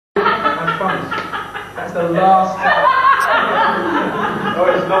That's the last time. Oh,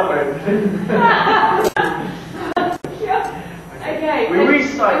 it's not weird. Okay, We so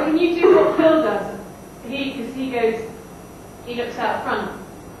recycle. can you do what Phil does? Because he goes, he looks out front,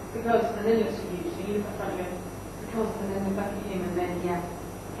 because, and then looks at you, so you look out front and go, because, and then look back at him, and then, yeah,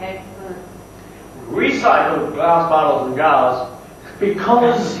 okay. Recycle glass bottles and jars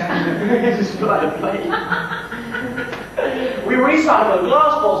because just like a plate. We recycle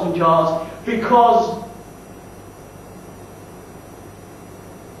glass bottles and jars because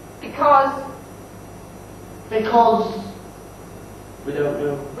we don't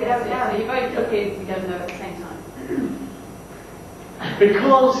know. We don't know. So you both took it, we don't know at the same time.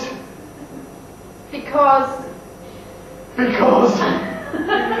 Because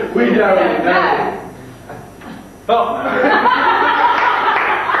we don't know. Oh,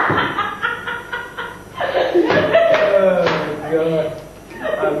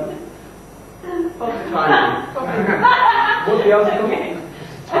 God. What the other thing?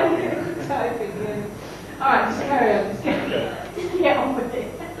 Alright, just carry on. Just get on with it.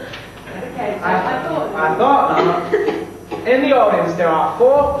 Okay, so I thought in the audience there are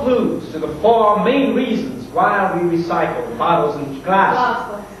 4 clues to the 4 main reasons why we recycle bottles and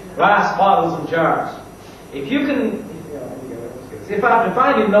glass bottles and jars. If you can, if after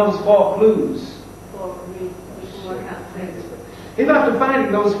finding those 4 clues, if after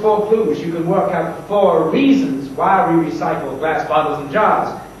finding those 4 clues you can work out the 4 reasons why we recycle glass bottles and jars,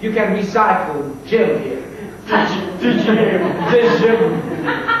 you can recycle Jim here. Jim.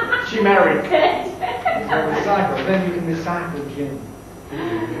 She married. Recycle. Then you can recycle Jim.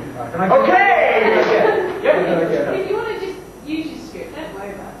 Okay. If you want to just use your script, don't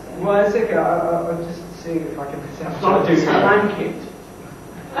worry about it. Well, it's okay. I'll just see if I can I'll do blanket.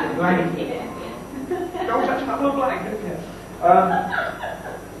 Blanket. Don't touch my little blanket. Okay.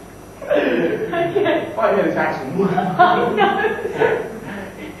 I hear this accent. Oh no.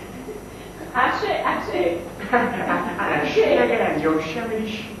 Actually. You're shabby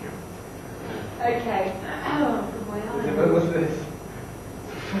shit. Okay. Oh, my eye. What's this?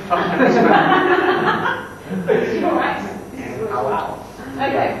 It's all right.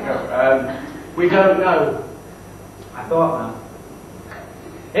 Okay. We don't know. I thought now.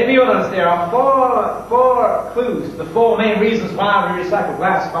 In the audience, there are four clues, the 4 main reasons why we recycle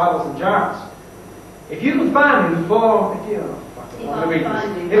glass bottles and jars. If you can find the 4,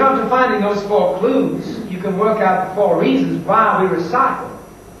 if after finding those 4 clues, you can work out the 4 reasons why we recycle,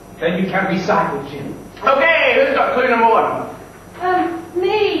 then you can recycle Jim. Okay, who's got clue number 1?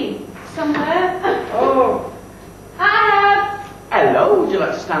 Me, somewhere. Oh. I have. Hello, would you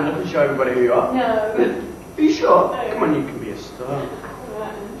like to stand up and show everybody who you are? No. Are you sure? No. Come on, you can be a star.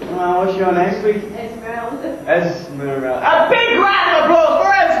 What's your name, sweet? Esmeralda. Esmeralda. A big round of applause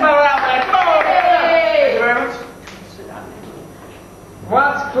for Esmeralda! Come on! Yay! Thank you very much. Sit down.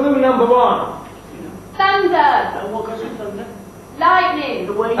 What's clue number 1? Thunder. What goes with thunder? Lightning.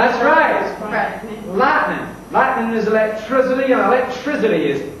 The way That's right. Right. Lightning. Lightning is electricity, and electricity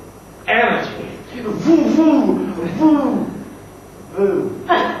is energy. Voo, voo, voo, voo. I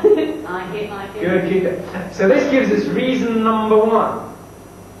like it. Good, keep it. So this gives us reason number 1.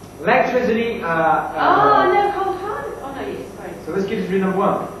 Electricity. No, cold hard. Oh no, yes, sorry. So this gives us reason number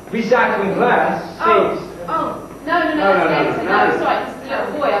 1. Recycling glass saves. No, sorry. This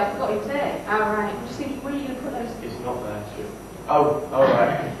little boy, I forgot his there. Oh, right. I'm just thinking, where are you going to put those? It's not there, too. Oh,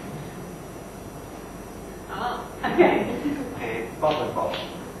 alright. Okay. Bottle.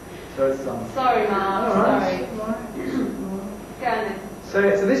 So it's Sorry, Mark. Sorry. Go on then. So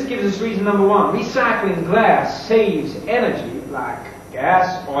this gives us reason number 1. Recycling glass saves energy like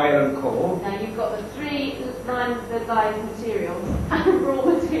gas, oil, and coal. Now you've got the 3 lines that lie materials, raw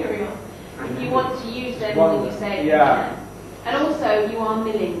materials. If you want to use them, then you say you can. And also, you are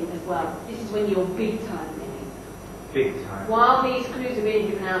milling as well. This is when you're big time milling. Big time. While these clues are being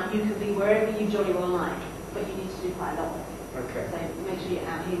given out, you can be wherever you jolly well like, but you need to do quite a lot of it. Okay. So make sure you're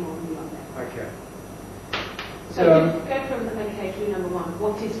out here more than you are there. Okay. So go from clue number 1.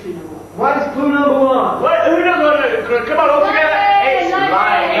 What is clue number 1? What is clue number 1? Wait, who doesn't know? Come on, all together. It's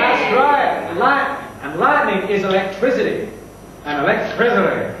lightning. That's right. Lightning. And lightning is electricity. And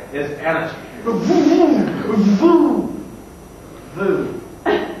electricity is energy.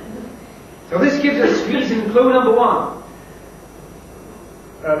 So this gives us reason clue number 1.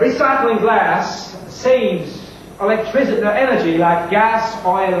 Recycling glass saves electricity, energy like gas,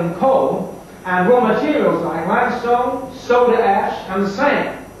 oil, and coal, and raw materials like limestone, soda ash, and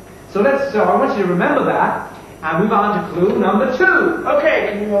sand. So I want you to remember that, and move on to clue number 2. Okay,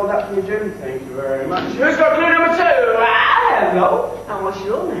 can you hold that for me, Jim? Thank you very much. Who's got clue number 2? Hello. And what's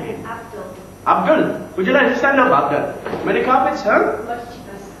your name? Abdul. Abdul, would you like to stand up, Abdul? Many carpets, huh?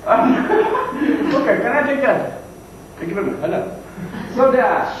 Okay, can I take that? Thank you very much. Hello. So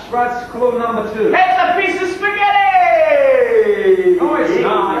Dash, what's clue number 2? It's a piece of spaghetti! Oh, it's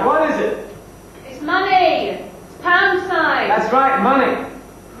not. What is it? It's money. It's pound sign. That's right, money.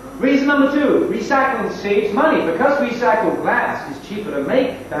 Reason number 2, recycling saves money because recycled glass is cheaper to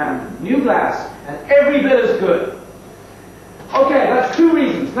make than new glass, and every bit as good. Okay, that's 2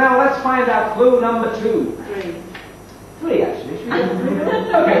 reasons. Now let's find out clue number 2. 3, actually. Should we go 3?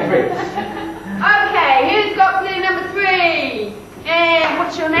 Okay, 3. Okay, who's got clue number 3?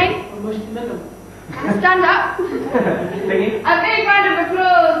 What's your name? Stand up. Thingy? A big round of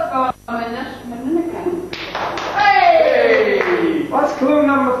applause for Manuka. Hey! What's clue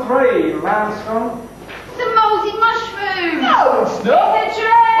number 3, Limestone? It's a mouldy mushroom. No, it's not. It's a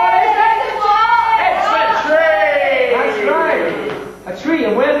tree. What is it? It's It's a tree! That's right. A tree.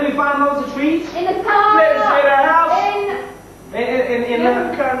 And where do we find loads of trees? in the car. Lives in a house. In In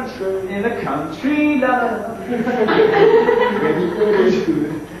the country. In the country, love.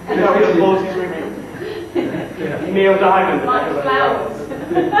 No, it's a Baltic ringing. Neil Diamond. Like flowers.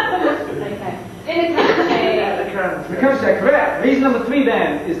 Okay. In a country. The country, correct. Reason number 3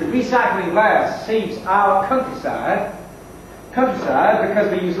 then is that recycling glass saves our countryside because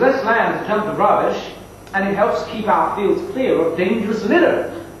we use less land to dump the rubbish, and it helps keep our fields clear of dangerous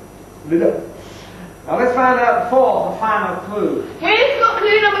litter. Now let's find out the 4th and final clue. Who's got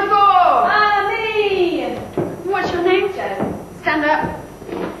clue number 4? Me. What's your name? Joe. Stand up.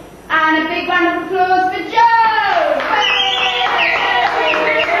 And a big round of applause for Joe!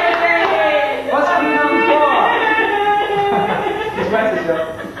 What's clue number 4? Just wait a second.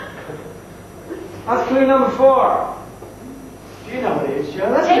 What's clue number 4? Do you know what it is, Joe?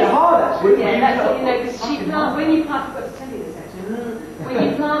 That's a bit hard, actually. Yeah, that's what you know, because when you plant, I've got to tell you this actually. When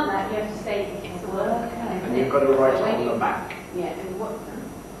you plant that, you have to say it's a work. And you've got to write it on the back. Yeah, and what?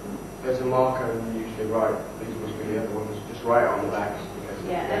 There's a marker and you usually write, these must be the other ones, just write it on the back.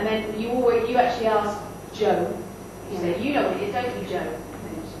 Yeah, and then you actually ask Joe. You say, you know what it is, don't you, Joe?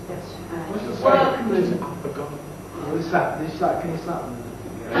 What's the Workman. I forgot. Can you slap them? Just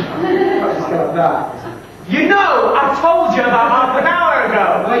go like that. You know, I told you about half an hour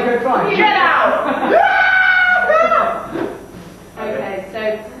ago! Make her try. Get out! Okay, so,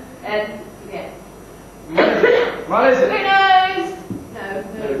 yeah. What is Who it? knows? No,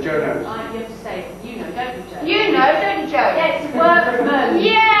 Joe knows. You have to say, you know, don't you, Joe? You know, don't you, Joe? Yeah, it's workman.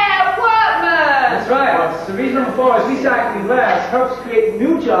 Yeah, workman! That's right. So reason number 4 is recycling glass helps create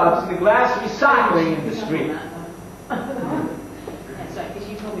new jobs in the glass recycling industry. That's right, because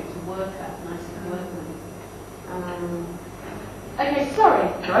you told me it was a worker, and I said workman. Okay, sorry.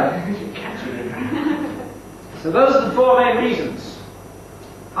 Right? So those are the 4 main reasons.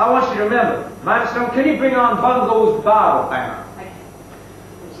 I want you to remember. Limestone, can you bring on Bungo's bottle banner? Okay.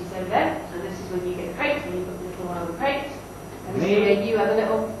 Which is over there, and this is when you get the crate, and you put the little one on the crate. And this is where you have a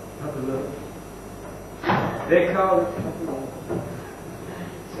little. They call it.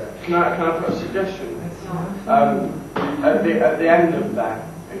 Can I put a suggestion? At the end of that,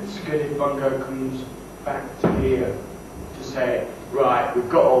 it's good if Bungo comes back to here to say, right, we've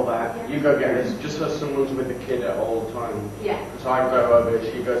got all that, you go get this, just so someone's with the kid at all times. Yeah. Because I go over,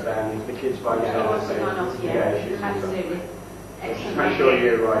 she goes down, if the kid's by She herself, wants to run off, she's absolutely. Just Excellent. make sure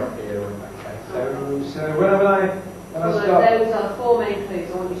you're right here. So when have I Although stopped? those are the 4 main clues,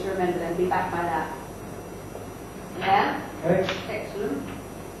 I want you to remember them, be back by that. Yeah? Okay. Excellent.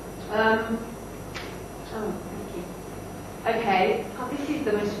 Oh, thank you. Okay, oh, this is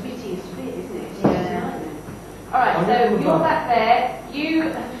the most wittiest bit, isn't it? It's just a nightmare. Alright, so you're back there,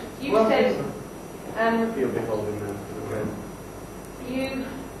 you said, Feel a bit holding now.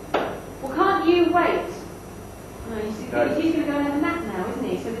 well can't you wait? No, you see, No. he's going to go and have a nap now, isn't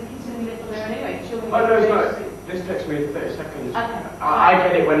he? So the kids are going to be little there anyway. Oh no, it's not. This takes me 30 seconds. Okay. I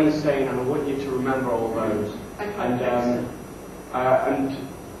get it when he's saying, and I want you to remember all those. Okay. And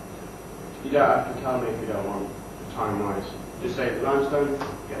you don't have to tell me if you don't want, time-wise. Just say, Limestone,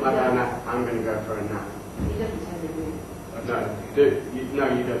 get my nap, I'm going to go for a nap. He doesn't tell you, really. No,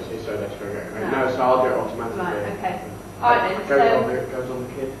 you don't say so, let's go get it. No, so I'll do it automatically. Right, okay. Alright then, so It goes on the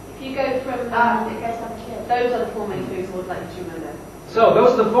kid. if you go from, It goes on the kid. those are the 4 main clues I would like you to remember. So those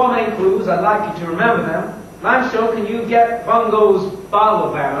are the 4 main clues. I'd like you to remember them. Limestone, can you get Bungo's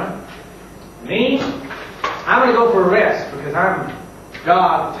bottle banner? Me? I'm going to go for a rest because I'm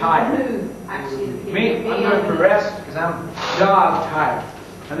God tired. Who actually? Me? I'm going for a rest because I'm God tired.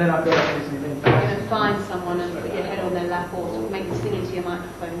 And then I'll go and do something. You're going to find someone and put your head on their lap or make them sing into your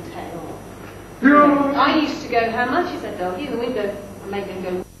microphone tail. I used to go, how much is that doggy? In the window, and make them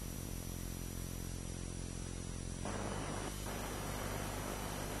go.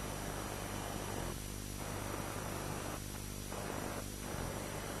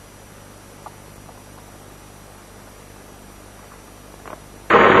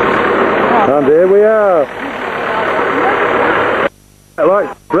 And here we are.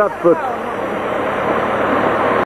 Like Bradford.